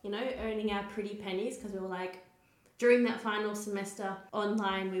shop, earning our pretty pennies, because we were like, during that final semester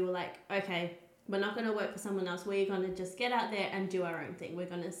online, we were like, okay, we're not going to work for someone else. We're going to just get out there and do our own thing. We're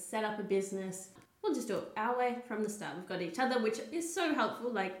going to set up a business. We'll just do it our way from the start. We've got each other, which is so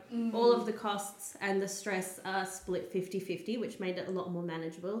helpful. Like all of the costs and the stress are split 50-50, which made it a lot more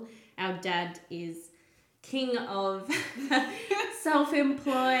manageable. Our dad is king of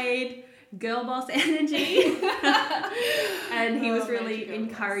self-employed girl boss energy. And he was really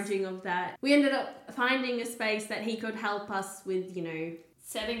encouraging of that. We ended up finding a space that he could help us with,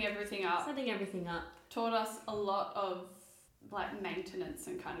 setting everything up. Taught us a lot of like maintenance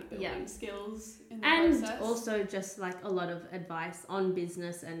and kind of building skills in the process. And also just like a lot of advice on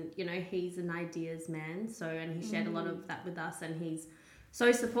business, and he's an ideas man, and he shared a lot of that with us, and he's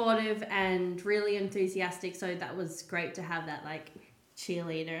so supportive and really enthusiastic. So that was great to have that like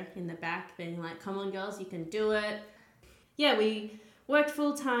cheerleader in the back being like, come on girls, you can do it. Yeah, we worked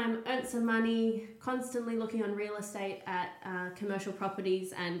full time, earned some money, constantly looking on real estate at commercial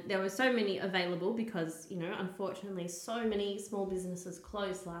properties, and there were so many available because, you know, unfortunately so many small businesses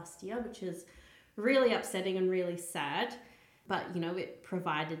closed last year, which is really upsetting and really sad. But, you know, it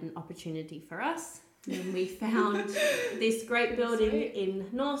provided an opportunity for us. And we found this great building in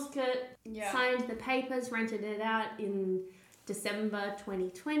Northcote, signed the papers, rented it out in December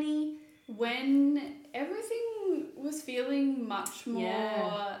 2020. When everything was feeling much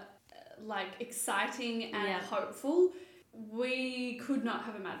more like exciting and hopeful, we could not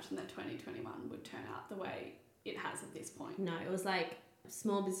have imagined that 2021 would turn out the way it has at this point. No, it was like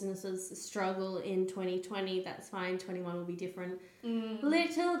small businesses struggle in 2020, that's fine, 21 will be different.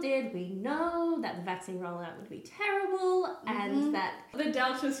 Little did we know that the vaccine rollout would be terrible and that the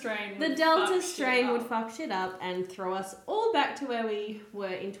Delta strain would fuck shit up and throw us all back to where we were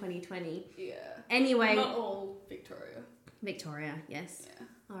in 2020. Yeah. Anyway. Not all Victoria. Victoria, yes. Yeah.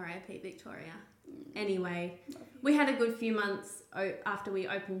 R.I.P. Victoria. Anyway, we had a good few months after we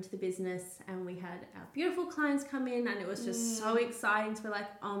opened the business and we had our beautiful clients come in and it was just so exciting to be like,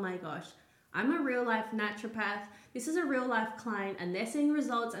 oh my gosh, I'm a real life naturopath. This is a real life client and they're seeing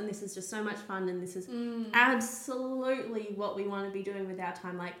results and this is just so much fun and this is absolutely what we want to be doing with our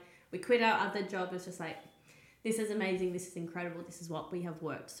time. Like we quit our other job. It's just like, this is amazing. This is incredible. This is what we have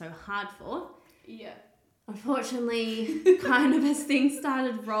worked so hard for. Yeah. Unfortunately, kind of as things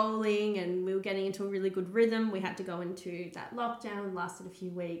started rolling and we were getting into a really good rhythm, we had to go into that lockdown, lasted a few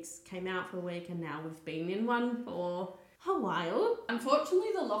weeks, came out for a week, and now we've been in one for a while. Unfortunately,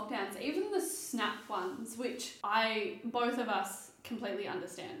 the lockdowns, even the snap ones, which both of us completely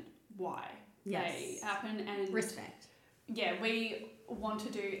understand why they happen and respect. Yeah, we want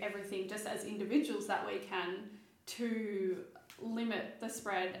to do everything just as individuals that we can to limit the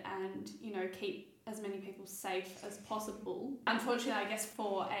spread and, you know, keep as many people safe as possible. Unfortunately, I guess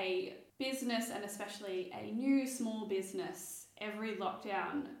for a business and especially a new small business, every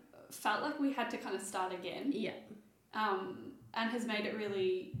lockdown felt like we had to kind of start again. Yeah. And has made it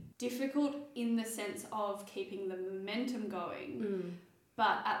really difficult in the sense of keeping the momentum going.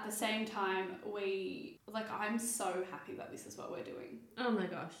 But at the same time, I'm so happy that this is what we're doing. Oh my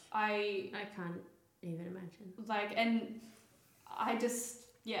gosh. I can't even imagine. And I just...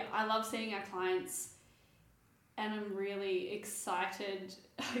 Yeah, I love seeing our clients and I'm really excited,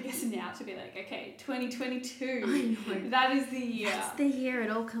 I guess, now to be like, okay, 2022. I know. That is the year. That's the year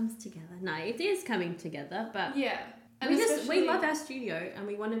it all comes together. No, it is coming together, but yeah. And we love our studio and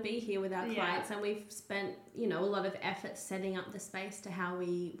we want to be here with our clients and we've spent, you know, a lot of effort setting up the space to how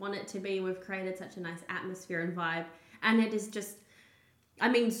we want it to be. We've created such a nice atmosphere and vibe and it is just... I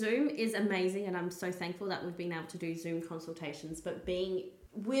mean, Zoom is amazing and I'm so thankful that we've been able to do Zoom consultations, but being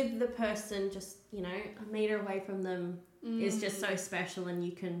with the person just, you know, a meter away from them is just so special and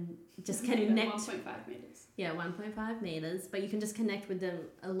you can just connect. 1.5 meters. Yeah, 1.5 meters, but you can just connect with them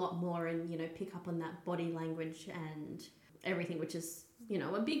a lot more and, you know, pick up on that body language and everything, which is, you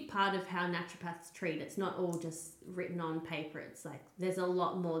know, a big part of how naturopaths treat. It's not all just written on paper. It's like there's a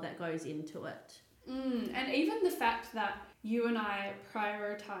lot more that goes into it. And even the fact that you and I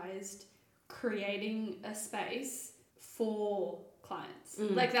prioritized creating a space for clients.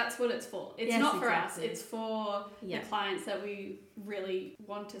 Like that's what it's for. It's not for us. It's for the clients that we really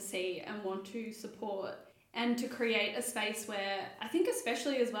want to see and want to support. And to create a space where, I think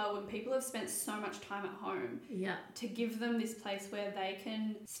especially as well when people have spent so much time at home, to give them this place where they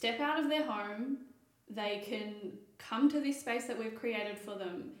can step out of their home, they can come to this space that we've created for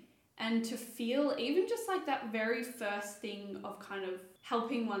them and to feel even just like that very first thing of kind of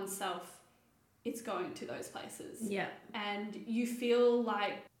helping oneself, it's going to those places. Yeah. And you feel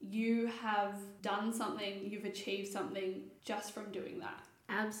like you have done something, you've achieved something just from doing that.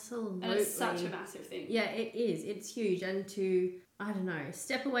 Absolutely. And it's such a massive thing. Yeah, it is. It's huge. And to, I don't know,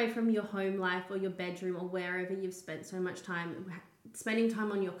 step away from your home life or your bedroom or wherever you've spent so much time, spending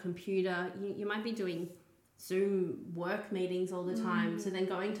time on your computer, you might be doing Zoom work meetings all the time. So then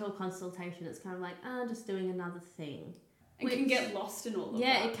going to a consultation, it's kind of like, just doing another thing. It can get lost in all of that.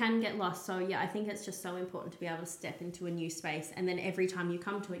 Yeah, it can get lost. So yeah, I think it's just so important to be able to step into a new space. And then every time you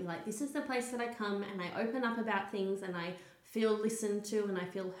come to it, you're like, this is the place that I come and I open up about things and I feel listened to and I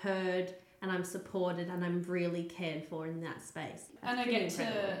feel heard and I'm supported and I'm really cared for in that space. And I get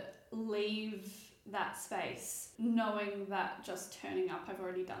to leave that space knowing that just turning up, I've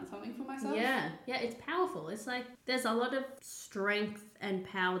already done something for myself. Yeah, it's powerful. It's like there's a lot of strength and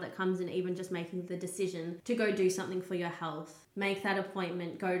power that comes in even just making the decision to go do something for your health. make that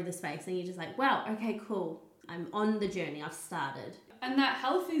appointment, go to the space, and you're just like, wow, okay, cool. I'm on the journey. I've started. And that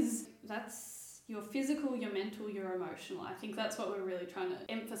health that's your physical, your mental, your emotional. I think that's what we're really trying to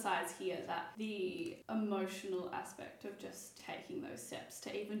emphasize here, that the emotional aspect of just taking those steps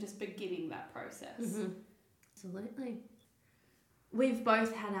to even just beginning that process. Mm-hmm. Absolutely. We've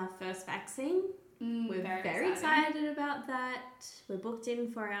both had our first vaccine. We're very excited about that. We're booked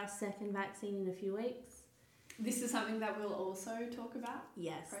in for our second vaccine in a few weeks. This is something that we'll also talk about.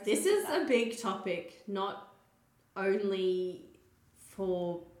 Yes, this is a big topic, not only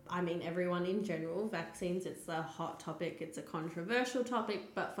for, everyone in general. Vaccines, it's a hot topic, it's a controversial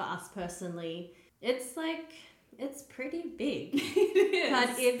topic, but for us personally, it's pretty big.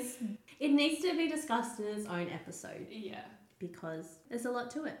 It is. But it needs to be discussed in its own episode. Yeah. Because there's a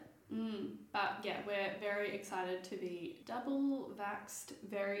lot to it. But yeah, we're very excited to be double vaxxed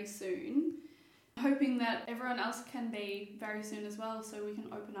very soon. Hoping that everyone else can be very soon as well, so we can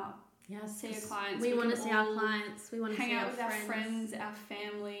open up. Yes, see our clients. We want to see our clients. We want to hang see out with our friends, our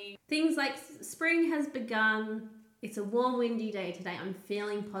family. Things like spring has begun. It's a warm, windy day today. I'm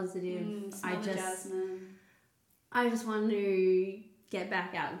feeling positive. Jasmine. I just want to get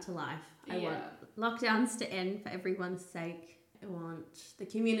back out into life. I want lockdowns to end for everyone's sake. I want the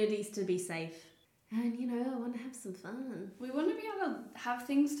communities to be safe. And, I want to have some fun. We want to be able to have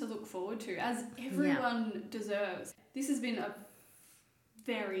things to look forward to, as everyone deserves. This has been a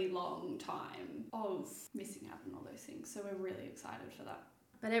very long time of missing out on all those things, so we're really excited for that.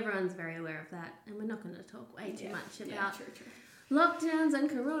 But everyone's very aware of that, and we're not going to talk way too much about true. lockdowns and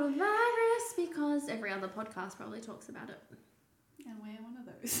coronavirus, because every other podcast probably talks about it. And we're one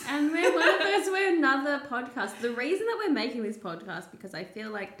of those. We're another podcast. The reason that we're making this podcast, because I feel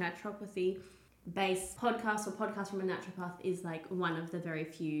like naturopathy based podcast or podcast from a naturopath is like one of the very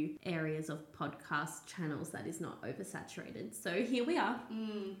few areas of podcast channels that is not oversaturated. So here we are.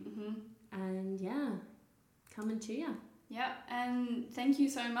 And coming to you. Yeah, and thank you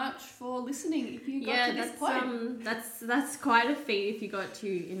so much for listening. If you got to this point, that's quite a feat. If you got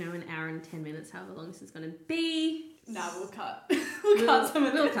to an hour and 10 minutes, however long this is going to be. No, we'll cut. We'll cut some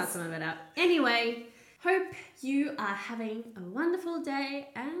of it out. Anyway, hope you are having a wonderful day,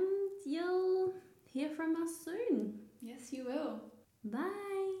 and you'll hear from us soon. Yes, you will. Bye.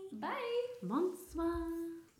 Bye. Bonsoir.